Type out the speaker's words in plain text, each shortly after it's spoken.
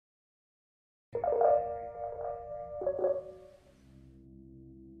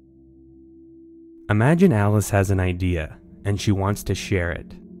Imagine Alice has an idea, and she wants to share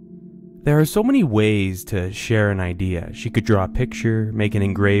it. There are so many ways to share an idea. She could draw a picture, make an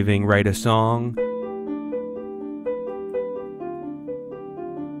engraving, write a song.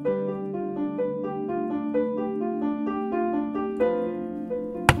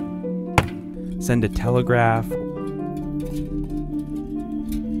 Send a telegraph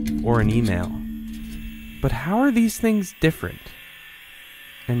or an email. But how are these things different?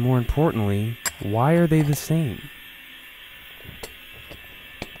 And more importantly, why are they the same?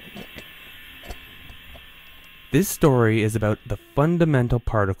 This story is about the fundamental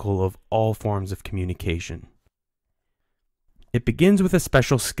particle of all forms of communication. It begins with a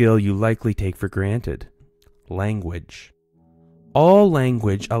special skill you likely take for granted: language. All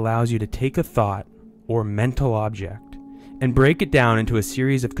language allows you to take a thought or mental object and break it down into a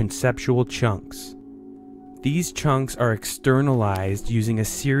series of conceptual chunks. These chunks are externalized using a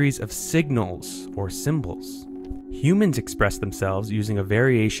series of signals or symbols. Humans express themselves using a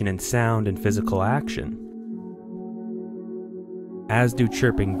variation in sound and physical action, as do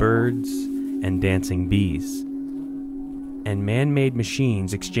chirping birds and dancing bees, and man-made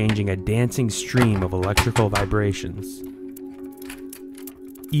machines exchanging a dancing stream of electrical vibrations.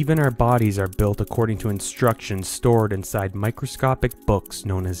 Even our bodies are built according to instructions stored inside microscopic books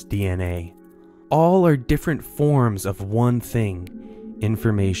known as DNA. All are different forms of one thing: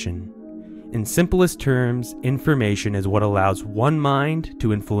 information. In simplest terms, information is what allows one mind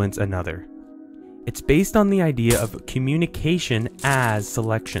to influence another. It's based on the idea of communication as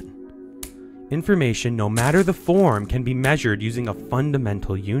selection. Information, no matter the form, can be measured using a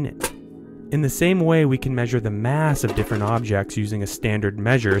fundamental unit. In the same way, we can measure the mass of different objects using a standard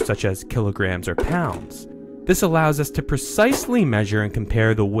measure such as kilograms or pounds. This allows us to precisely measure and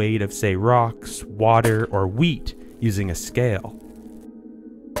compare the weight of, say, rocks, water, or wheat using a scale.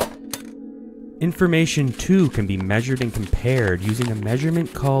 Information, too, can be measured and compared using a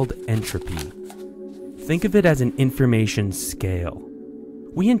measurement called entropy. Think of it as an information scale.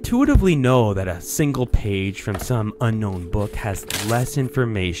 We intuitively know that a single page from some unknown book has less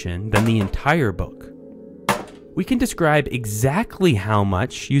information than the entire book. We can describe exactly how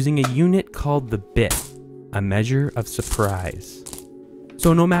much using a unit called the bit, a measure of surprise.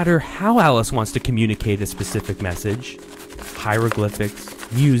 So no matter how Alice wants to communicate a specific message, hieroglyphics,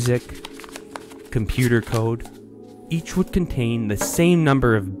 music, computer code, each would contain the same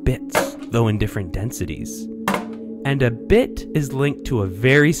number of bits, though in different densities. And a bit is linked to a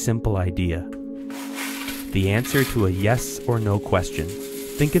very simple idea: the answer to a yes or no question.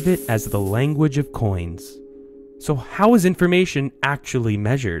 Think of it as the language of coins. So how is information actually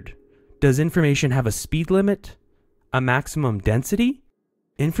measured? Does information have a speed limit? A maximum density?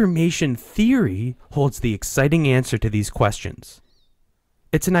 Information theory holds the exciting answer to these questions.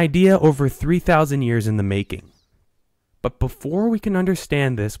 It's an idea over 3,000 years in the making. But before we can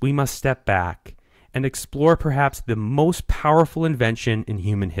understand this, we must step back and explore perhaps the most powerful invention in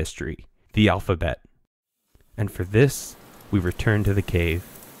human history, the alphabet. And for this, we return to the cave.